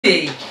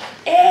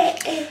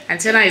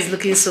Antenna is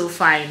looking so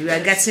fine. We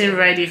are getting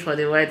ready for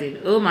the wedding.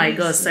 Oh my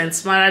God,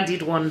 Saint Mara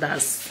did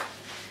wonders.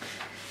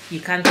 You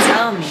can't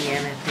tell me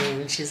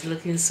anything. She's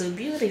looking so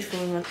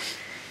beautiful.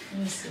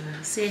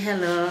 Say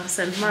hello,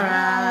 Saint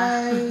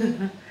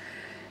Mara.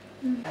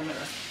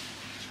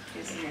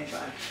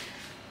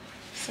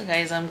 So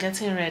guys, I'm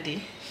getting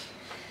ready.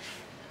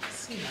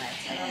 See my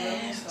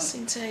hair.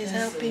 Cynthia is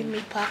helping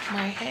me pack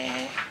my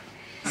hair.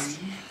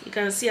 You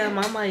can see her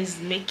mama is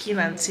making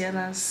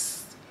Antenna's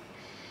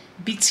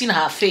beating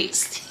her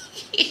face.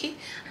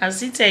 And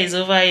Cynthia is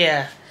over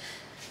here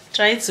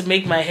trying to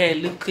make my hair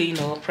look, you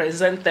know,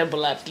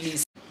 presentable at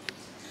least.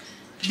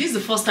 This is the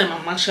first time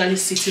I'm actually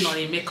sitting on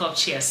a makeup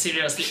chair.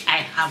 Seriously, I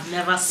have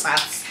never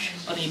sat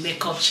on a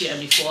makeup chair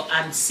before.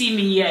 And see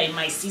me here in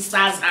my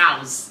sister's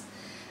house.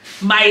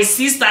 My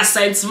sister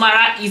Saint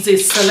Mara is a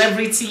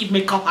celebrity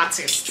makeup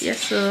artist. Yes,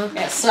 sir.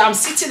 Yes, so I'm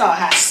sitting on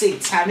her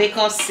seat, her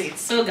makeup seat.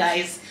 So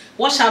guys,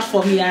 watch out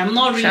for me. I'm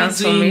not really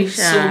doing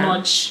so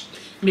much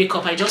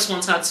makeup. I just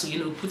want her to, you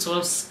know, put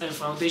on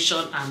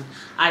foundation and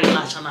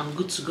eyelash, and I'm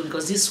good to go,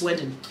 because this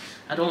wedding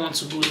I don't want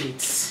to go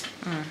late.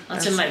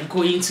 Nothing like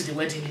going to the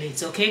wedding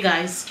late. Okay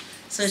guys,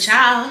 so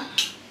ciao.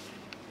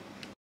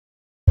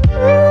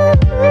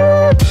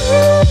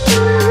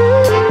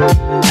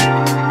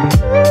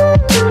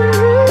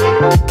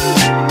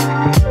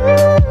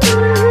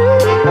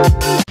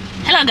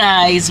 Hello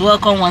guys,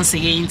 welcome once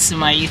again to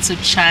my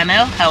YouTube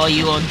channel. How are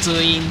you all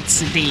doing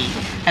today?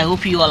 I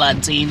hope you all are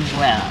doing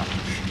well.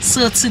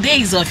 So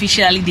today is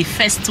officially the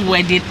first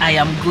wedding I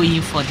am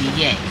going for the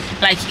year.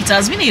 Like, it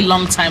has been a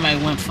long time I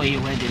went for a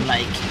wedding.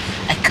 Like,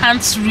 I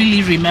can't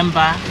really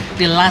remember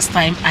the last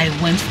time I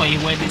went for a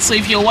wedding. So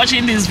if you're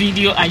watching this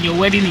video and your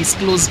wedding is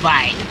close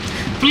by,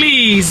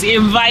 please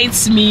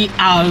invite me.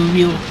 I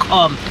will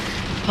come.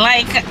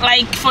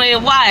 Like for a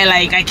while,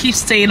 like, I keep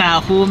staying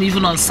at home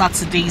even on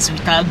Saturdays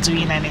without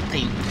doing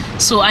anything.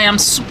 So I am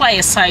super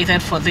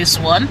excited for this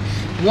one.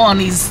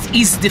 One is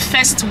the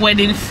first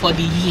wedding for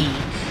the year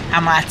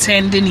I'm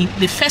attending,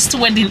 the first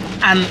wedding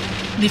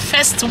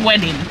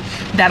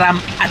that I'm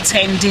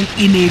attending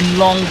in a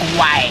long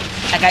while.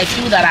 Like, I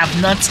feel that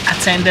I've not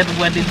attended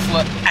wedding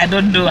for I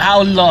don't know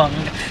how long.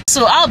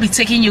 So I'll be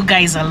taking you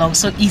guys along.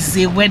 So it's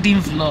a wedding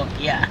vlog.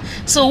 Yeah.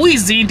 So who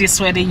is doing this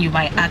wedding, you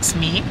might ask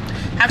me?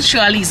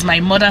 Actually, it's my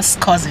mother's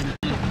cousin.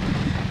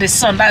 The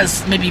son,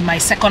 that's maybe my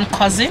second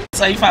cousin.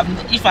 So if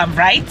I'm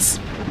right,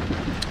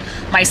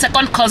 my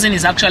second cousin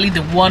is actually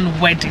the one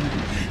wedding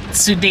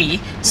today.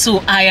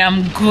 So I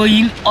am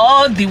going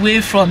all the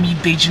way from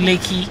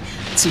Ibejuleki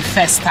to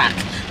Festac.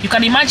 You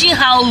can imagine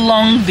how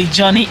long the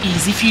journey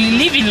is. If you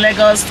live in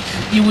Lagos,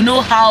 you will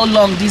know how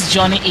long this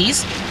journey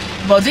is.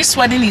 But this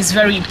wedding is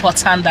very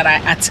important that I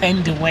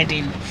attend the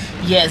wedding.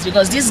 Yes,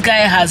 because this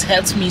guy has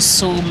helped me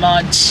so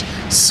much,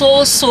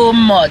 so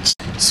much.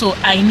 So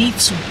I need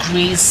to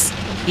grace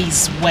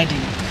his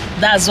wedding.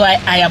 That's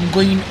why I am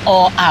going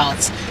all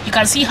out. You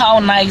can see how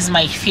nice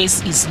my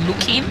face is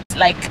looking.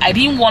 Like, I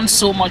didn't want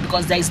so much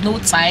because there is no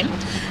time.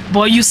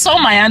 But you saw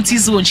my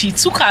auntie's own. She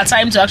took her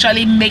time to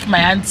actually make my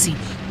auntie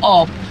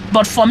up.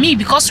 But for me,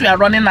 because we are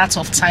running out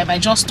of time, I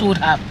just told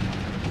her,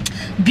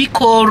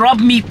 Biko, rub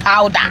me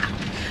powder.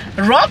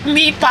 Rub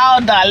me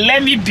powder.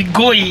 Let me be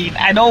going.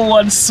 I don't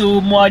want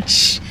so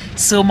much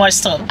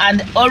stuff.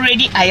 And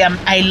already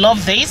I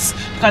love this.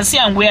 You can see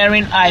I'm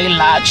wearing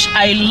eyelash.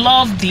 I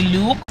love the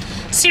look.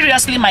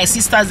 Seriously, my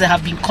sisters, they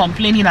have been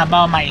complaining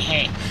about my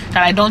hair,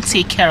 that I don't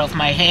take care of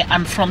my hair,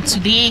 and from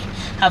today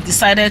I've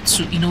decided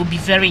to, you know, be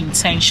very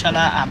intentional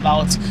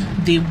about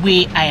the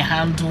way I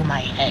handle my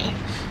hair.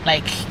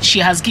 Like, she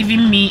has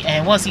given me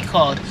what's it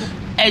called,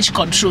 edge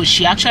control.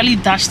 She actually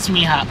dashed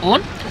me her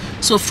own.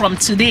 So from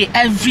today,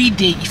 every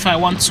day, if I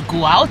want to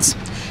go out,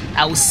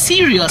 I will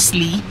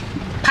seriously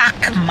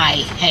pack my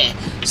hair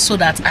so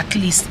that at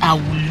least I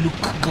will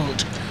look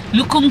good.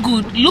 Looking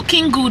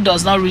good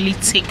does not really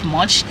take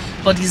much,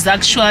 but it's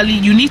actually,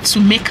 you need to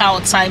make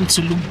out time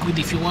to look good.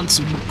 If you want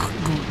to look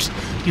good,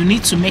 you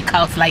need to make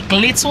out like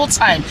little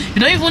time. You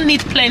don't even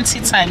need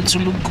plenty time to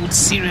look good,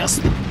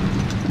 seriously.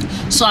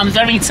 So I'm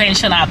very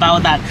intentional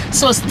about that.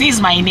 So these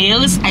are my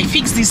nails. I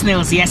fixed these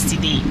nails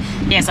yesterday.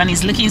 Yes, and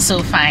it's looking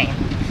so fine.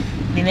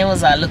 The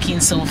nails are looking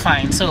so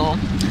fine. So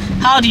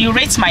how do you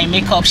rate my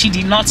makeup? She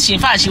did not. In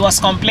fact, she was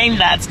complaining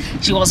that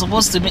she was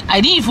supposed to be. I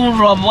didn't even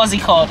rub, what's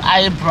it called,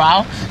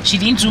 eyebrow. She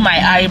didn't do my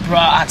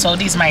eyebrow at all.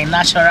 This is my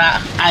natural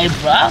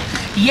eyebrow.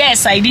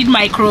 Yes, I did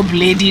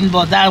microblading,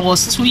 but that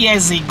was 2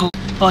 years ago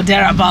or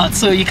thereabouts.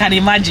 So you can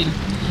imagine.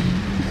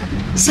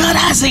 So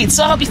that's it.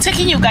 So I'll be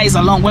taking you guys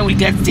along when we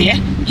get there.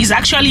 It's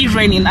actually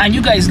raining, and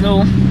you guys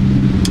know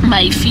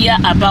my fear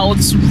about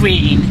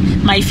rain.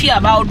 My fear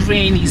about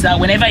rain is that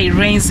whenever it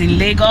rains in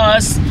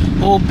Lagos,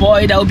 oh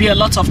boy, there will be a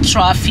lot of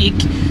traffic.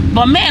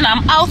 But man,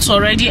 I'm out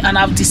already, and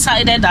I've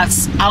decided that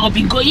I'll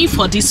be going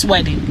for this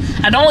wedding.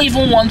 I don't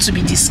even want to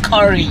be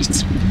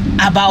discouraged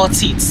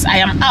about it. I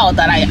am out,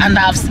 and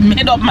I've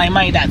made up my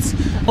mind that,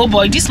 oh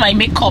boy, this my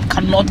makeup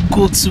cannot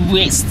go to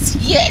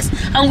waste. Yes,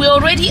 and we're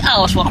already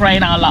out, for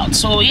crying out loud.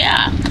 So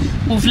yeah,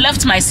 we've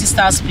left my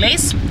sister's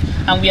place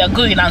and we are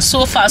going, and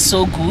so far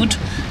so good.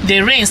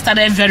 The rain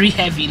started very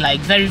heavy, like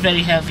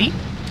very heavy,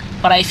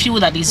 but I feel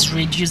that it's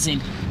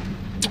reducing.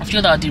 I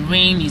feel that the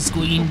rain is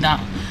going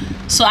down.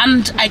 So,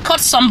 and I caught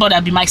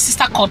somebody, my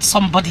sister caught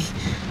somebody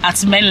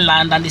at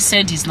mainland, and they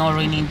said it's not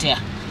raining there,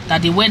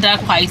 that the weather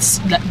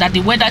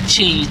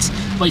changed,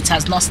 but it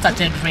has not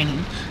started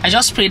raining. I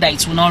just pray that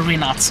it will not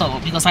rain at all,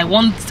 because I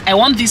want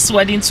this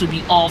wedding to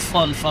be all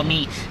fun for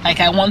me. Like,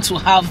 I want to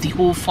have the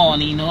whole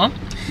fun, you know.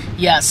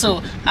 Yeah,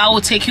 so I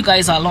will take you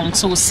guys along.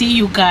 So we'll see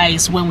you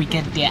guys when we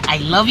get there. I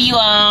love you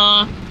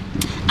all.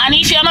 And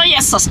if you're not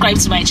yet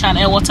subscribed to my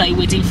channel, what are you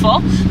waiting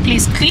for?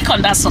 Please click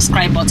on that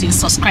subscribe button,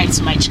 subscribe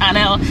to my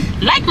channel,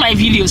 like my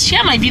videos,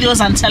 share my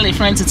videos, and tell a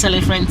friend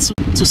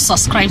to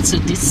subscribe to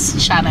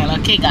this channel.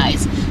 Okay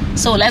guys,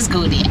 so let's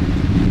go there.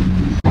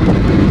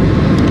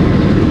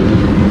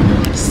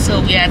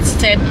 So we are at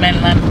Third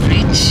Mainland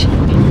Bridge.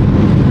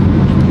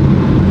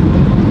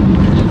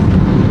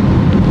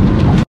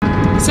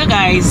 So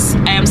guys,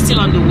 I am still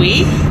on the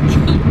way.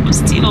 I'm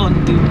still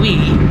on the way.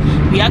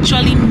 We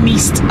actually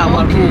missed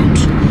our road.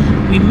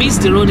 We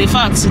missed the road. In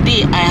fact,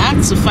 today I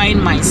had to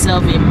find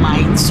myself in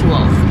mile 12.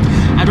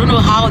 I don't know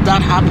how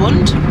that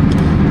happened,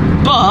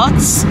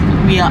 but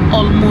we are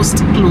almost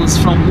close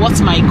from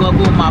what my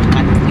Google map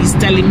is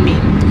telling me.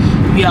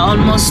 We are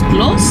almost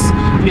close.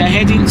 We are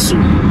heading to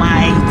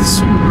mile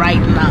 2 right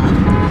now.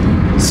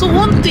 So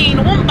one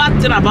bad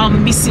thing about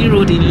missing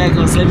road in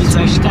Lagos, let me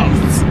tell you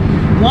guys.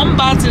 One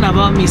bad thing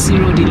about missing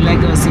road in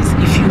Lagos is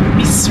if you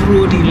miss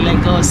road in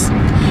Lagos,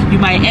 you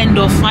might end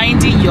up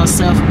finding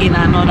yourself in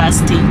another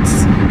state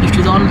if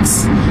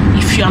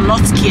you are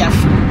not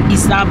careful.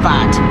 It's that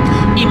bad.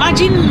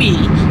 Imagine me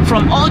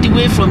all the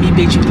way from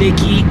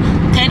Ibejuleki,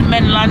 10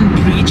 Mainland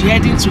Bridge,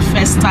 heading to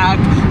Festac,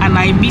 and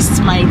I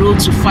missed my road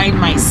to find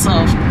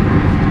myself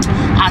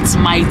at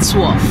my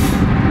 12.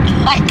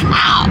 Like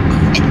how?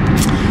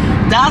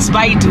 That's,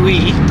 by the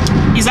way,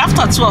 it's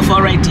after 12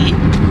 already.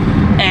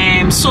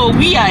 So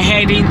we are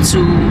heading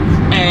to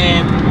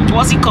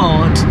what's it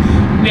called?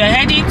 We are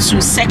heading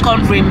to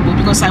Second Rainbow,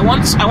 because I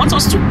want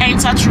us to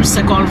enter through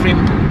Second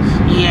Rainbow.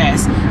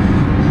 Yes.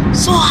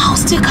 So I'll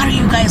still carry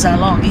you guys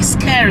along. It's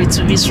scary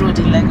to miss road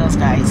in Lagos,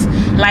 guys.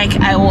 Like,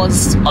 I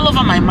was all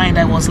over my mind.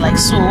 I was like,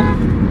 so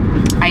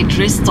I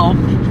dressed up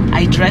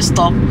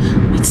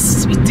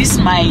with this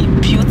my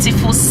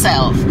beautiful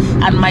self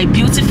and my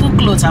beautiful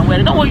clothes I'm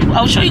wearing. Don't worry,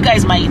 I'll show you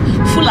guys my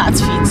full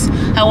outfit.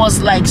 I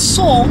was like,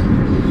 so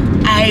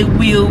I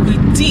will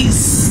with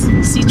this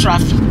see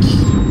traffic.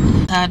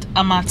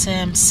 I'm at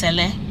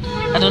Sele.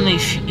 I don't know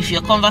if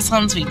you're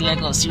conversant with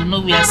Lagos, you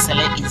know where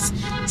Sele is.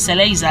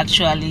 Sele is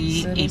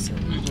actually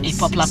a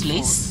popular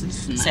place.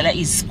 Sele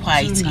is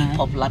quite a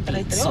popular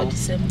place. So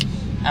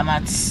I'm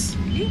at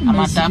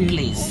that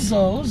place.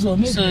 So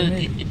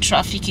the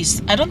traffic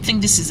is, I don't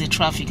think this is a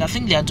traffic. I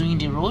think they are doing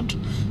the road,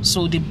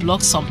 so they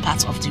block some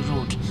parts of the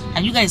road.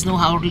 And you guys know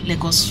how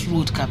Lagos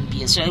road can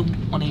be, especially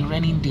on a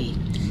raining day.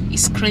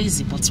 It's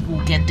crazy, but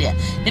we'll get there.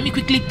 Let me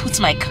quickly put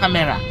my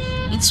camera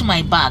into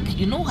my bag.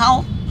 You know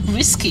how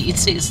risky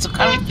it is to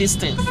carry these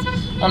things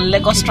on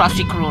Lagos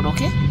traffic road,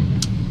 okay?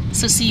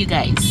 So see you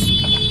guys.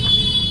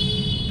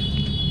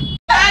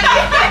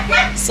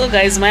 So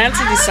guys, my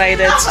auntie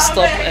decided to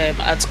stop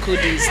at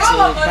Cody's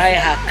to buy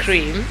her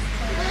cream.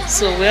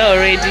 So we're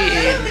already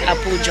in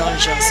Apple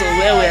Junction. So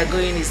where we're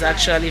going is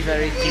actually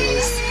very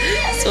close.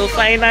 So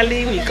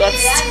finally we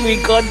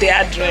got the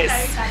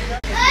address.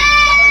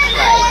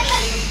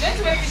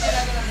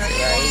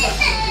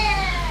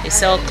 They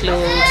sell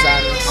clothes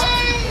and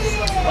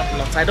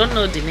whatnot. I don't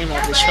know the name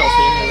of the shop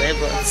anyway,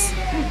 but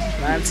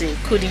my auntie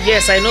Kudi,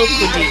 yes, I know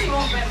Kudi.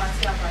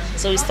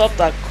 So we stopped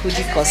at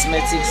Kudi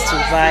Cosmetics to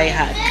buy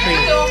her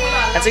cream.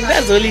 I think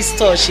that's the only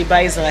store she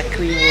buys her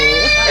cream.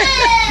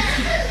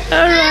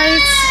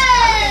 Alright.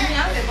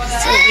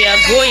 So we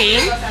are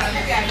going.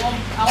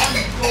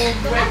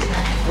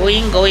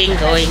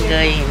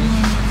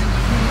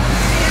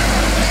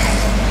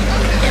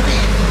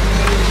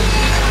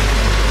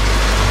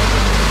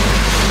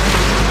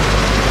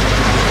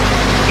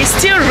 It's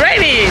still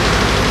raining.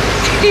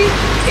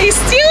 It's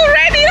still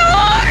raining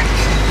hard.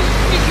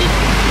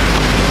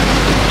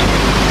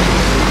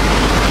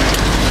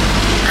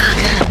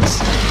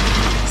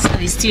 So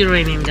it's still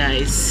raining,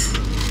 guys.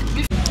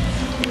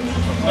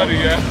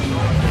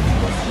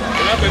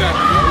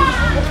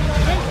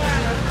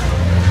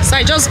 So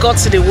I just got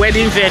to the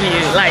wedding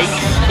venue, like,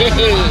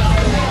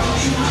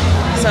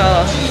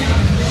 so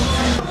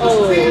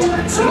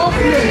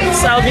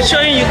I'll be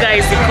showing you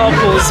guys the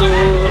couples.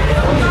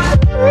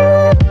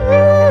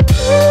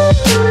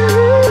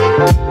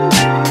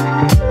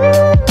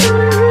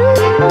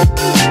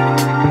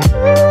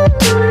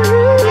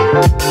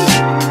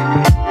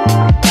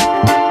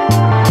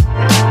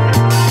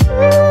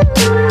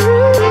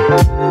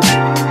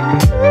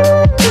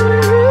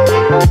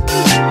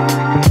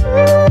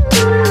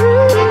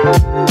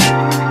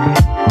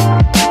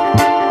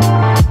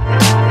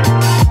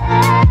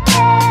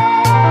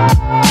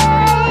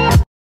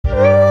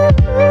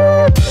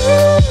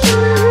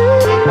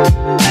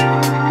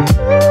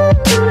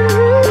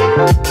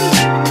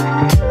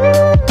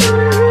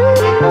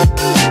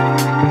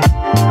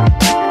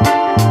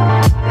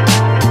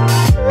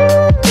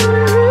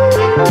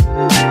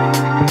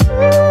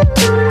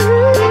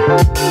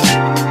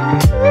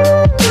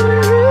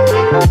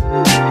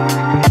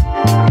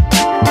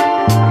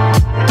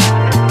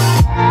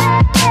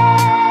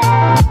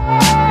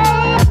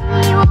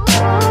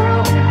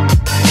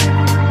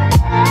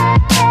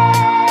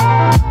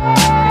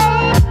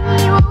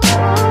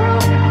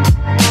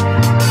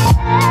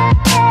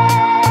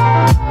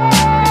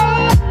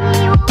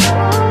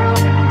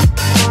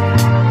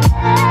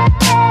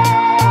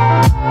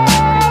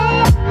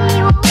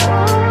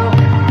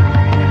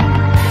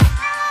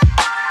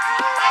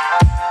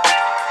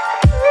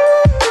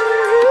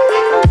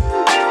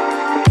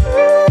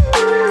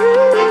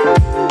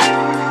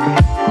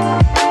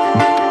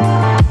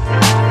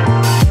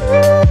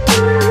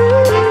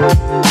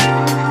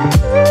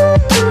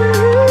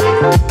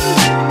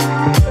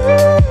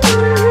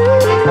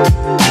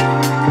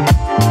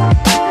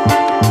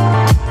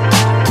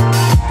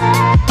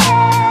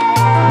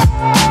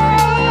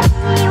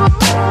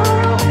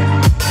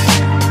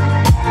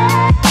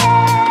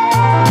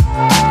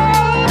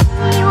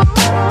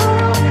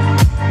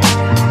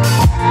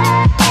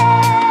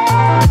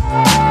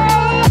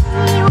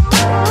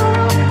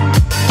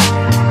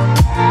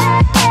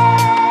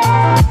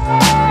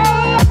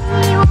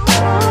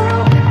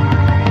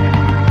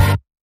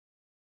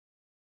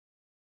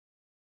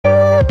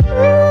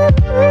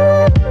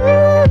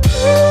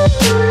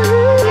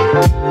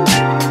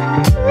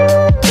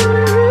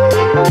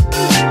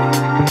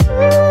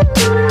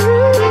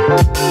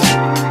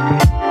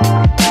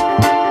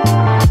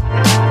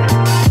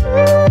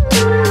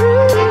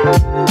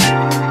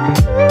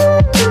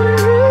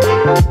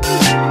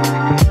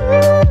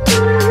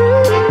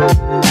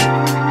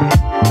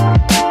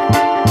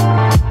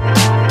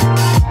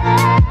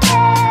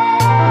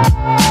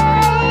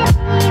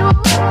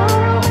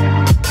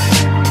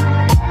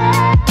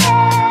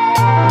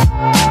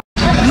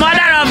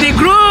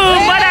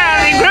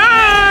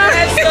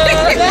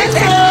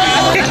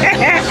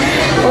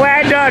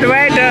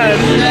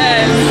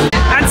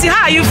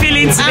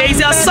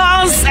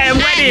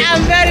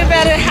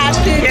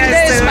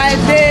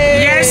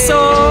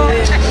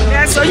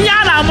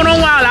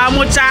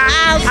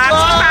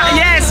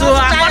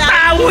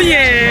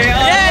 Yes,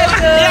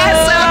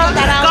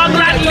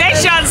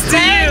 congratulations to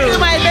you.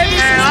 My baby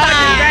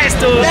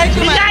sister. Thank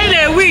you,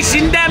 my wish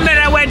in them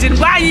wedding.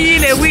 Why you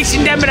in a wish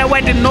in them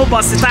wedding? No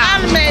boss.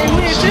 I'm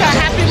wish you a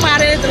happy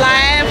married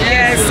life.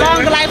 Yes.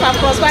 Long life and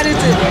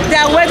prosperity.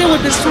 Their wedding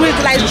will be sweet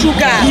like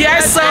sugar.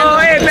 Yes, so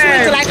amen.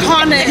 Sweet like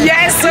honey.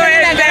 Yes, so amen.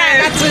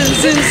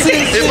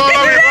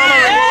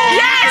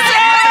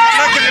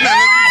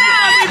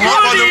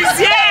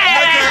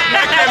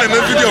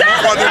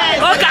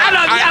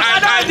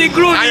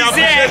 I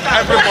appreciate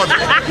everybody.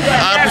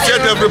 I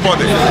appreciate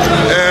everybody.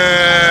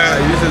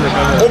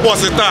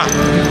 Obosita,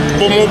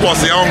 Bomo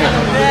Bossi,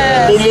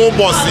 Bomo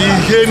Bossi,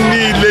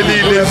 Henny,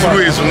 Lily,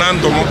 Fruits,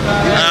 Nandomo,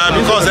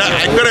 because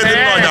I couldn't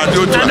know that.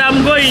 And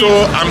I'm going. So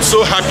I'm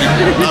so happy.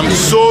 I'm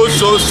so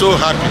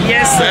happy.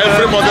 Yes, for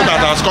everybody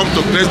that has come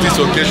to grace this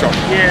occasion.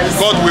 Yes.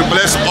 God will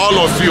bless all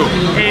of you.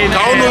 Amen.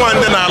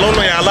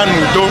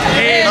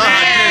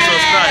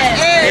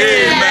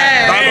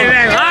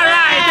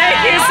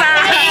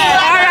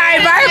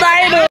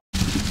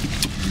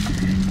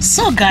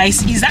 So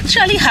guys, it's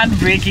actually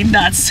heartbreaking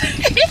that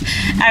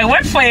I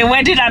went for a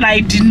wedding and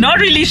I did not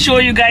really show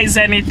you guys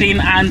anything,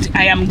 and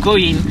I am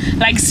going,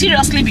 like,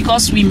 seriously,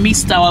 because we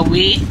missed our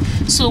way.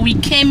 So we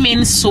came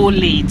in so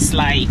late.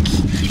 Like,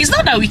 it's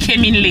not that we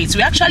came in late,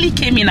 we actually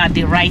came in at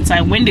the right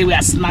time when they were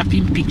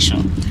snapping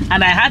picture,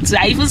 and I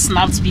even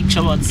snapped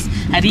picture, but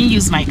I didn't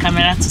use my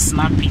camera to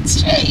snap it.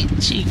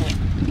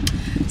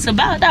 So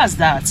that's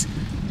that.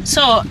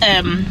 So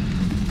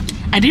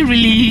I didn't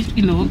really,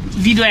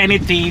 video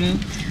anything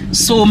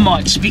so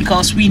much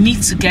because we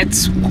need to get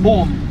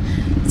home.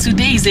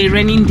 Today is a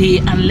raining day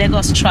and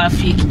Lagos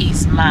traffic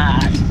is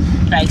mad.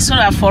 Like, so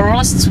that for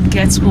us to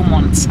get home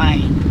on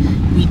time,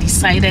 we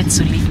decided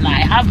to leave now.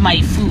 I have my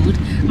food.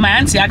 My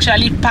auntie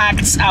actually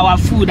packed our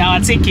food,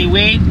 our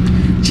takeaway.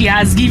 She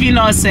has given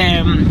us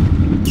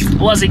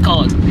what's it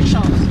called?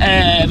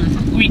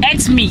 We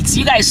ate meat.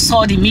 You guys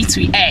saw the meat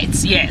we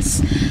ate,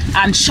 yes.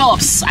 And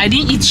chops. I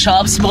didn't eat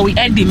chops, but we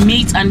ate the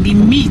meat, and the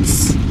meat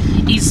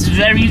is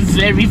very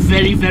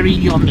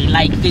yummy.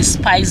 Like, they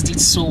spiced it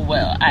so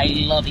well. I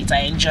love it.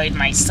 I enjoyed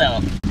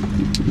myself.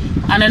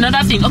 And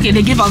another thing, okay,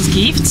 they gave us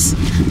gifts.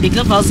 They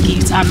gave us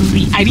gifts, and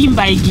I didn't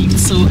buy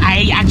gifts, so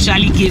I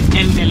actually gave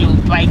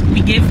envelope. Like,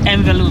 we gave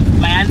envelope.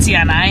 My auntie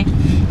and I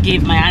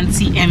gave my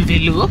auntie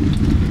envelope.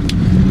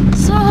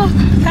 So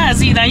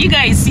that's it. And you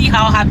guys see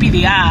how happy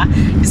they are.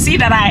 You see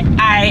that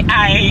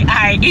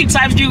I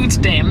interviewed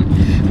them,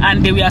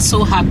 and they were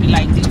so happy.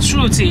 Like, the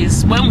truth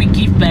is, when we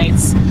give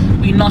birth,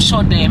 we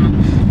nurture them,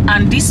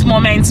 and this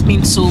moment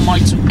means so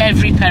much to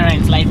every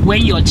parent. Like,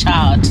 when your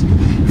child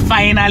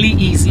finally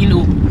is,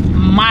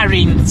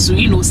 marrying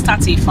to,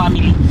 start a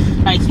family,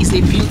 like, it's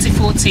a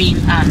beautiful thing,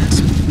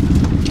 and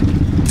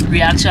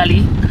we're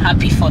actually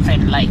happy for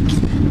them, like,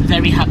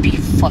 very happy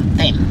for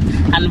them.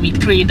 And we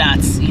pray that,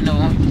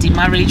 the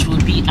marriage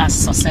will be as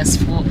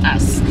successful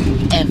as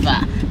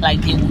ever.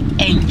 Like, they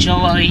will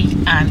enjoy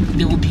and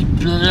they will be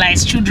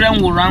blessed.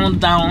 Children will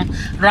round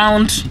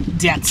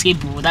their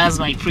table. That's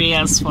my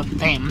prayers for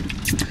them.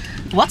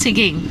 What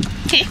again?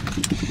 Okay,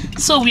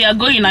 so we are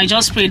going. I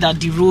just pray that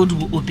the road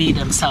will obey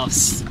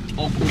themselves.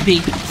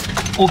 Obey.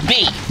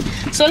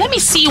 So let me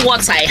see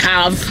what I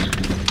have.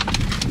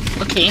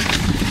 Okay,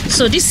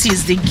 so this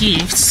is the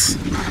gifts.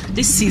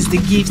 This is the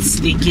gifts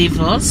they gave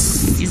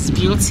us. It's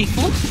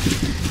beautiful.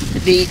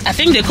 I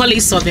think they call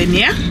it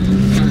souvenir.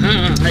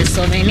 A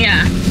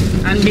souvenir.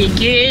 And they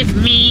gave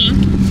me,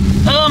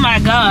 oh my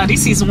god,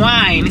 this is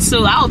wine.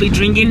 So I'll be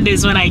drinking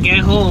this when I get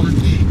home.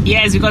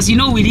 Yes, because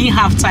we didn't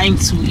have time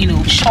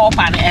to shop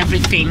and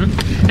everything.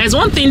 There's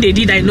one thing they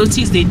did, I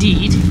noticed they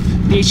did.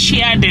 They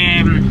shared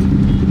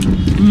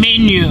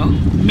menu.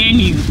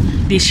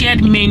 They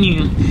shared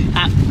menu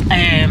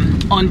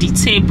on the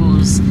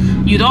tables.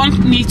 You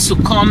don't need to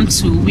come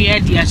to where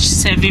they are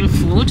serving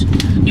food.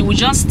 You will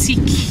just tick.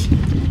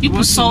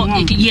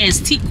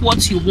 Tick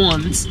what you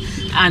want,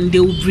 and they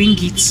will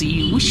bring it to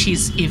you, which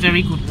is a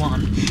very good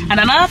one. And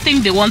another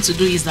thing they want to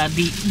do is that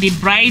the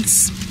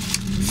bride's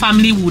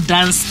family will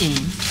dance in,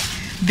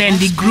 then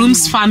the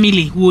groom's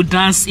family will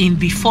dance in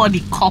before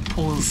the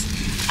couples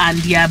and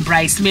their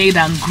bridesmaid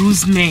and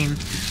groomsmen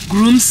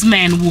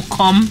will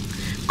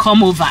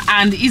come over,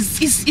 and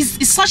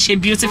it's such a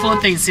beautiful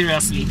thing.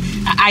 Seriously,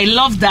 I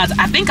love that.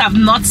 I think I've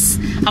not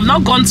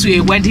gone to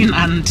a wedding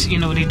and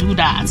they do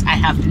that. I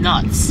have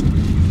not.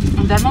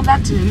 And another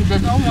thing, they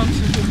don't want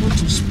people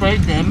to spread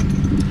them.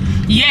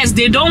 Yes,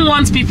 they don't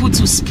want people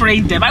to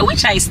spread them. I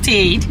wish I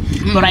stayed,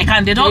 but I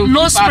can't. They don't.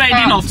 No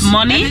spreading of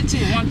money.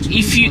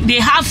 They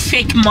have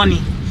fake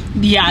money.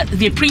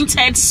 They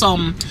printed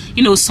some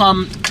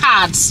some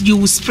cards. You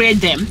will spread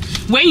them.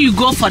 When you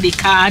go for the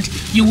card,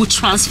 you will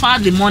transfer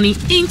the money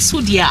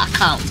into their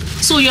account,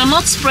 so you're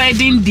not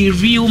spreading the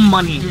real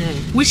money,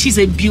 which is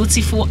a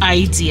beautiful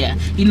idea,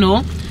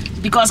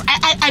 because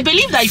I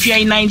believe that if you're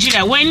in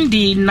Nigeria, when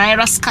the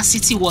naira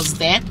scarcity was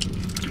there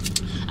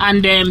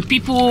and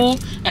people,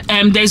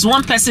 there's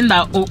one person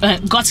that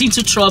got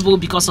into trouble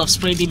because of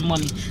spreading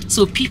money.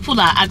 So people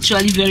are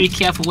actually very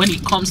careful when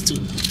it comes to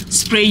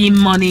spraying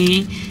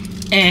money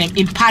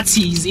in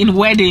parties, in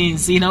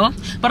weddings, you know.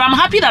 But I'm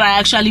happy that I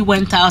actually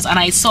went out and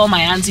I saw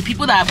my auntie,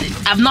 people that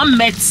I've not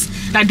met,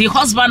 that the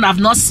husband, I've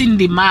not seen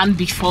the man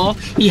before.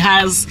 He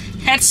has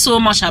heard so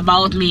much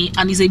about me,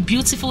 and it's a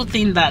beautiful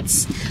thing that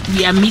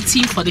we are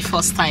meeting for the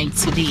first time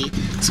today.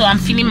 So I'm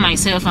feeling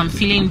myself, I'm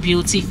feeling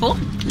beautiful,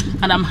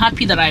 and I'm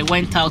happy that I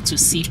went out to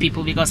see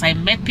people, because I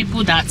met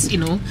people that, you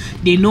know,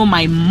 they know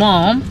my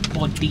mom,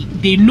 or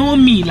they know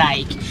me.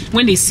 Like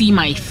when they see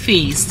my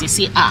face, they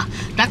say, ah,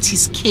 that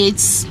is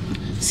Kate's,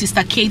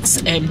 Sister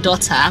Kate's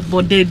daughter,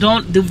 but they've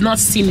not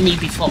seen me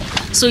before.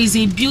 So it's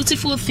a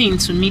beautiful thing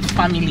to meet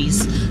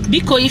families.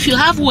 Because if you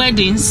have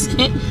weddings,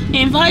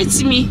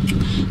 invite me.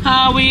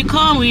 I will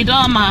come with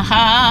all my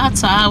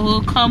heart, I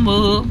will come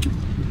home.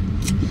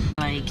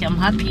 Like, I'm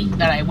happy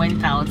that I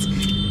went out.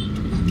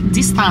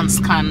 Distance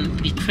can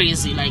be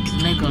crazy, like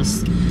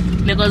Lagos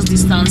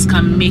distance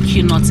can make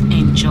you not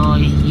enjoy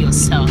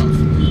yourself,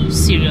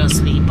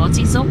 seriously, but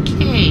it's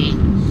okay.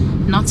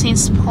 Nothing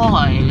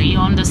spoil, you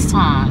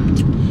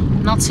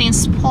understand? Nothing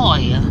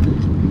spoil.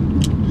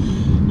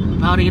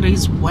 But it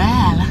is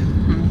well.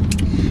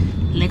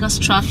 Lagos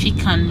traffic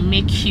can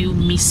make you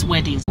miss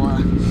weddings.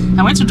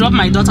 I went to drop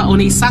my daughter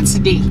on a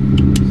Saturday,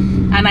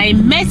 and I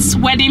met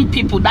wedding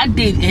people that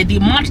day, the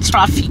mad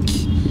traffic,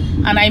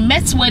 and I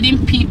met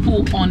wedding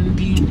people on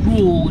the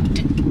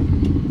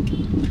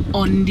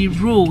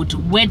road,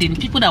 wedding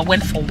people that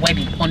went for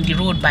wedding on the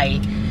road by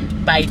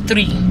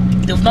 3.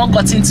 They've not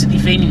gotten to the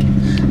venue.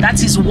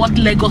 That is what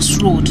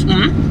Lagos Road,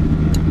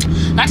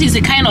 that is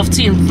the kind of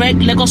thing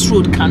Lagos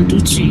Road can do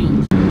to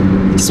you.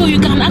 So you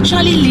can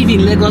actually live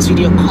in Lagos with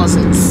your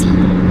cousins,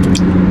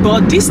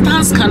 but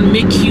distance can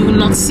make you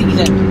not see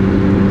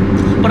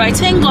them. But I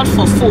thank God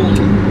for phone,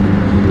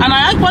 and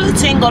I actually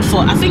thank God for,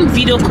 I think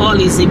video call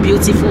is a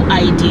beautiful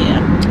idea.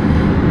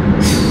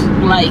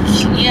 Like,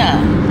 yeah,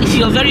 if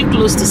you're very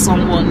close to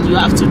someone, you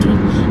have to do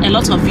a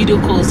lot of video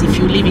calls. If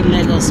you live in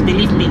Lagos,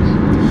 believe me,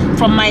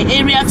 from my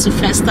area to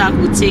Festac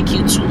will take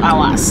you 2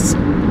 hours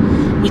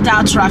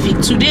without traffic.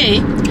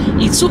 Today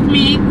it took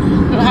me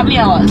how many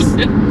hours?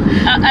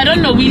 I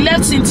don't know. We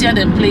left Cynthia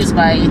the place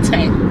by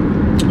 10.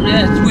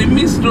 Yes, we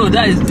missed road.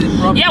 That is the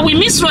problem. Yeah, we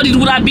missed road. It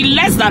would have been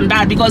less than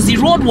that, because the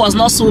road was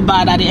not so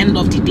bad at the end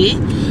of the day.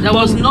 There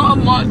was not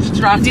much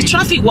traffic. The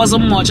traffic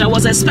wasn't much. I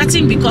was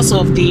expecting, because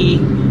of the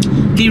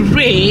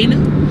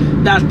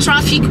rain, that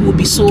traffic would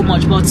be so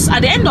much, but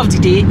at the end of the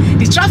day,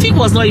 the traffic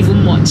was not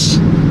even much.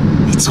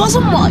 It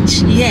wasn't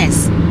much.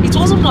 Yes, it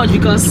wasn't much,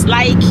 because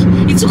like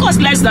it took us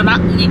less than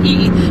that.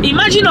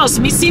 Imagine us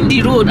missing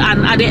the road,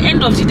 and at the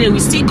end of the day we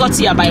still got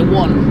here by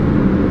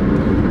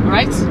 1,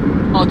 right?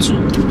 Or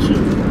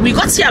 2. We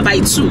got here by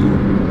 2.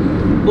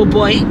 Oh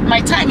boy,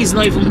 my time is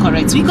not even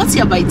correct. We got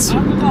here by 2.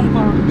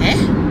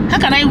 How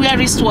can I wear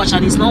wristwatch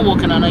and it's not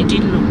working and I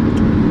didn't know?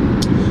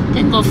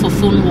 Thank God for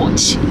phone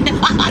watch.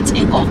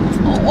 Thank God for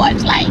phone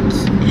watch. Like,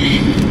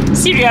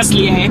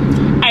 seriously,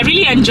 I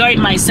really enjoyed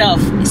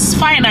myself. It's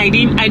fine, I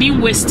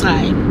didn't waste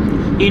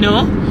time, you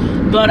know.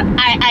 But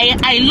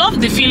I love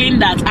the feeling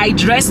that I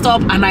dressed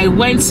up and I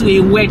went to a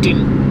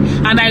wedding,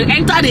 and I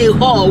entered a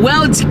hall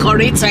well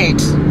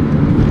decorated.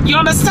 You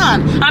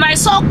understand? And I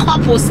saw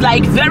couples,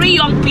 like very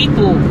young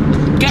people,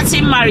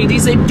 getting married.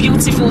 It's a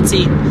beautiful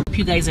thing. Hope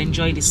you guys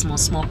enjoyed the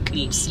small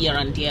clips here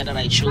and there that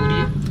I showed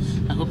you.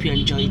 I hope you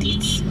enjoyed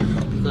it,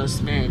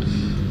 because man,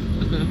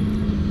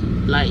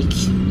 like,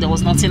 there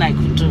was nothing I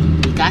could do.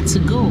 We got to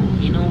go,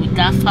 you know. We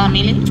got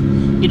family.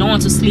 We don't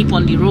want to sleep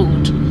on the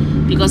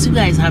road, because you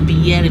guys have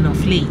been hearing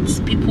of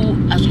late. People,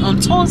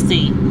 on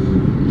Thursday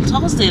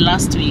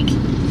last week,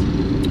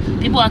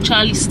 people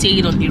actually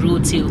stayed on the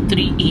road till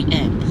 3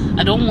 a.m.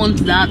 I don't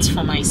want that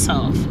for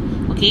myself,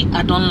 okay?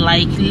 I don't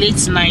like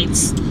late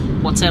nights,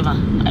 whatever.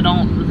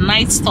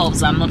 Night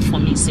stops are not for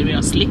me,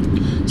 seriously.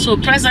 So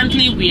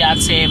presently we are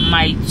at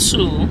my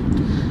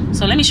 2.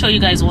 So let me show you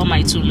guys what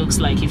my 2 looks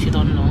like if you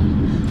don't know.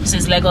 This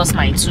is Lagos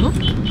my 2.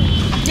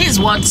 This is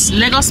what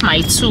Lagos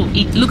my 2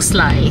 it looks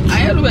like.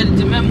 I already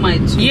remember my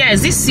 2.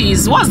 Yes, this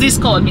is, what's this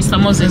called, Mr.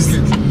 Moses?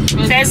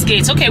 First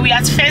Gate. Okay, we are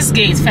at First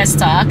Gate,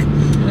 Festac.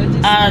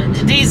 And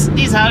this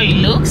is how it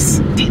looks.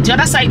 The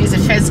other side is the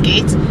First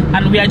Gate,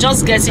 and we are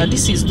just getting.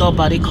 This is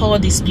Doba. They call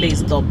this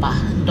place Doba.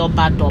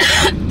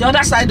 The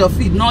other side of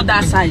it, not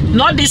that side.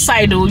 Not this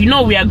side, though. You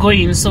know we are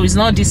going, so it's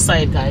not this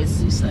side,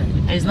 guys. This side.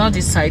 It's not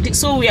this side.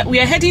 So we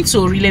are heading to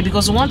Orile,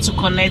 because we want to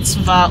connect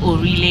via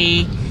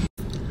Orile.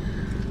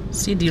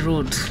 See the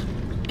road.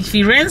 If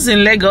it rains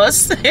in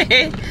Lagos,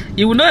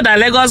 you will know that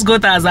Lagos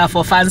gutters are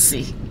for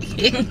fancy.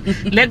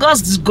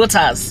 Lagos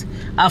gutters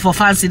are for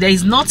fancy. There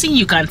is nothing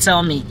you can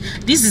tell me.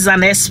 This is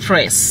an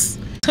express.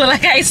 So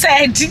like I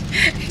said,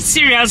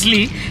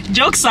 seriously,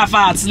 jokes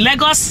apart,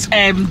 Lagos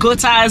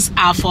gutters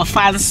are for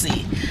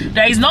fancy.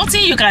 There is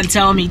nothing you can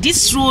tell me.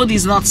 This road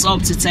is not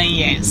up to 10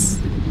 years.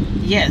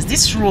 Yes,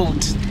 this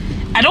road,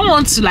 I don't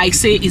want to like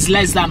say it's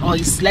less than, or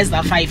it's less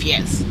than 5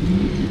 years.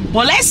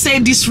 But let's say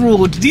this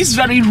road, this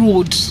very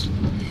road,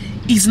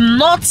 is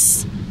not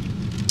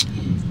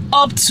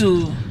up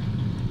to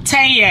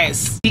 10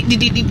 years.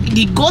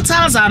 The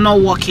gutters are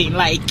not working.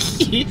 Like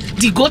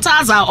the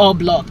gutters are all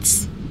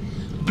blocked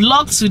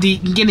to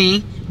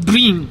the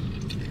brim.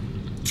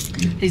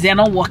 They're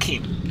not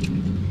working.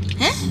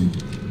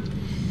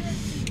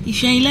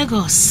 If you're in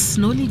Lagos,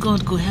 only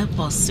God could help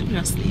us,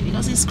 seriously,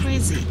 because it's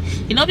crazy.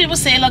 You know, people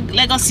say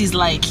Lagos is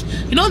like,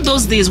 you know,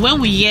 those days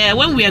when we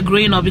are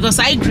growing up, because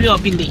I grew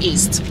up in the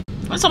East.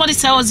 When somebody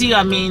tells you,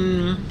 I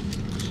mean,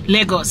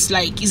 Lagos,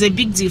 like, it's a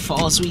big deal for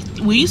us.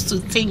 We used to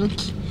think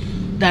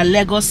that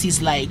Lagos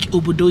is like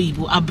Obodo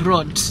Ibo,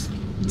 abroad.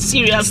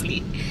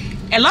 Seriously.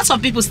 A lot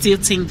of people still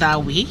think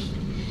that way.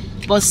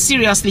 But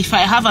seriously, if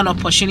I have an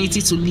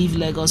opportunity to leave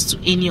Lagos to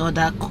any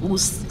other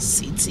coast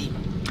city,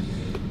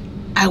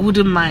 I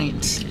wouldn't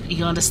mind.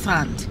 You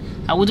understand?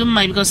 I wouldn't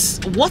mind, because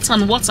what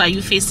are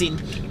you facing?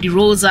 The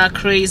roads are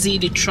crazy,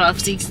 the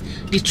traffics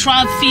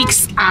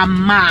are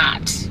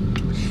mad.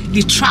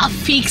 The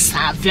traffics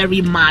are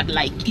very mad,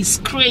 like it's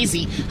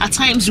crazy. At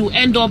times you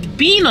end up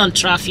being on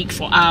traffic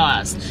for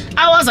hours.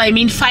 I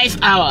mean 5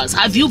 hours.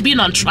 Have you been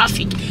on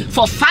traffic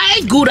for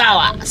 5 good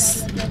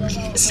hours?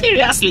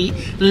 Seriously,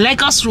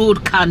 Lagos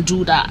Road can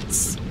do that.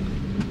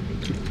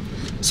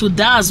 So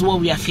that's what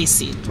we are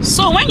facing.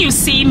 So when you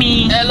see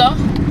me,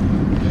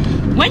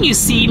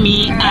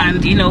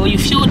 and you know, you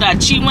feel that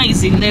Chima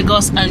is in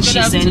Lagos and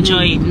she's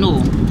enjoying,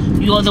 no,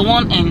 you're the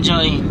one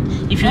enjoying.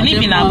 If you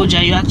live in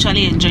Abuja, you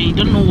actually enjoy. You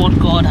don't know what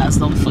God has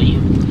done for you.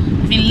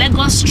 The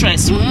Lagos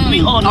stress,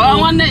 we all know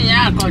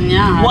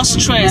what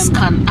stress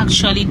can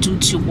actually do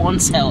to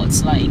one's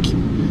health. Like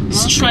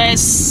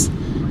stress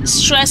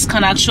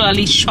can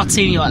actually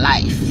shorten your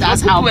life.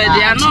 That's how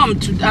bad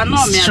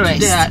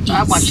stress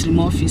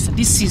is.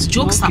 This is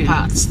jokes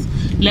apart.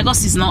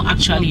 Lagos is not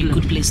actually a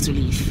good place to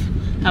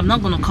live. I'm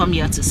not gonna come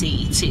here to say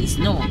it is.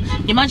 No.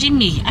 Imagine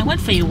me. I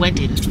went for a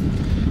wedding.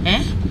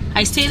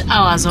 I stayed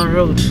hours on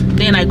road.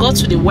 Then I got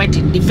to the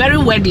wedding, the very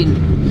wedding,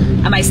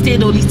 and I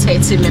stayed only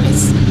 30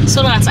 minutes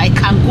so that I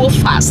can go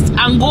fast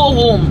and go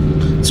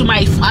home to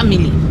my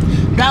family.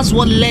 That's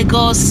what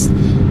Lagos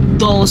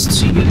does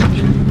to you.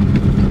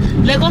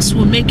 Lagos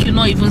will make you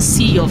not even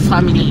see your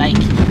family. Like,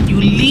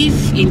 you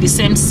live in the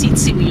same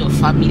city with your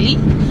family,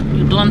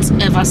 you don't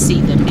ever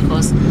see them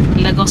because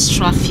Lagos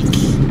traffic.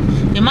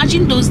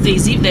 Imagine those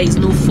days if there is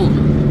no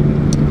phone.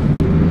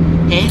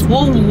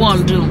 What we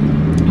want to do?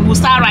 We will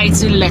start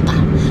writing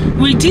letter.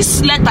 Will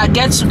this letter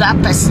get to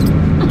that person?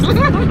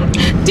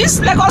 This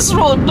Lagos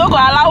Road no go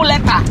allow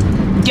letter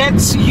get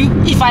to you.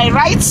 If I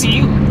write to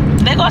you,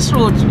 Lagos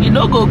Road, you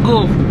no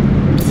go.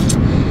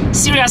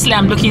 Seriously,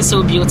 I'm looking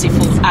so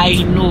beautiful.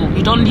 I know.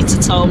 You don't need to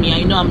tell me.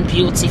 I know I'm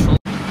beautiful.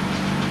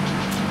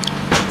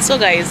 So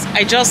guys,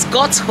 I just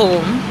got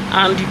home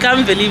and you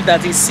can't believe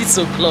that it's 6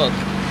 o'clock.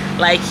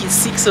 Like, it's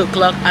 6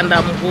 o'clock and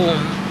I'm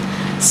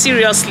home.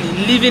 Seriously,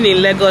 living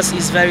in Lagos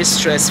is very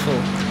stressful.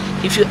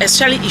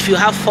 Especially if you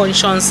have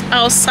functions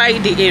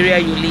outside the area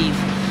you live.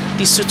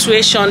 The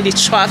situation, the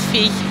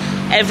traffic,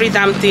 every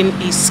damn thing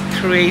is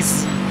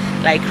crazy.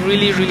 Like,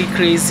 really, really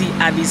crazy,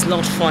 and it's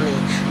not funny.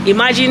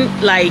 Imagine,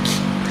 like,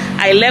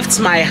 I left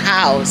my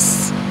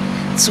house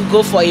to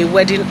go for a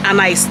wedding and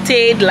I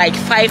stayed like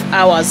 5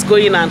 hours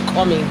going and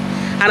coming,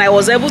 and I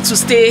was able to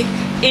stay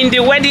in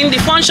the wedding, the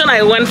function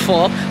I went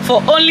for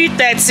only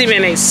 30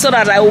 minutes so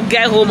that I will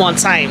get home on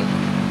time.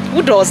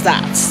 Who does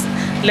that?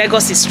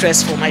 Lagos is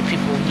stressful, my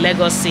people.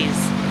 Lagos is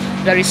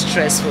very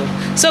stressful.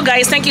 So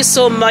guys, thank you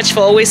so much for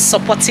always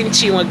supporting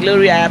Chinwe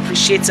Glory. I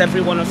appreciate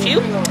every one of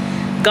you.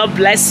 God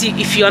bless you.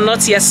 If you're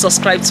not yet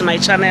subscribed to my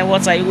channel,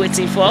 what are you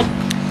waiting for?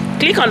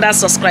 Click on that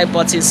subscribe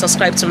button,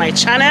 subscribe to my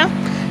channel,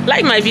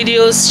 like my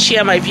videos,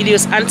 share my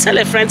videos, and tell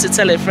a friend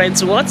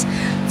to what?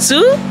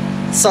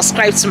 To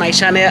subscribe to my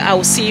channel. I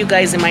will see you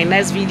guys in my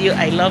next video.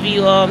 I love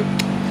you all.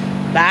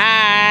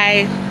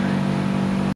 Bye.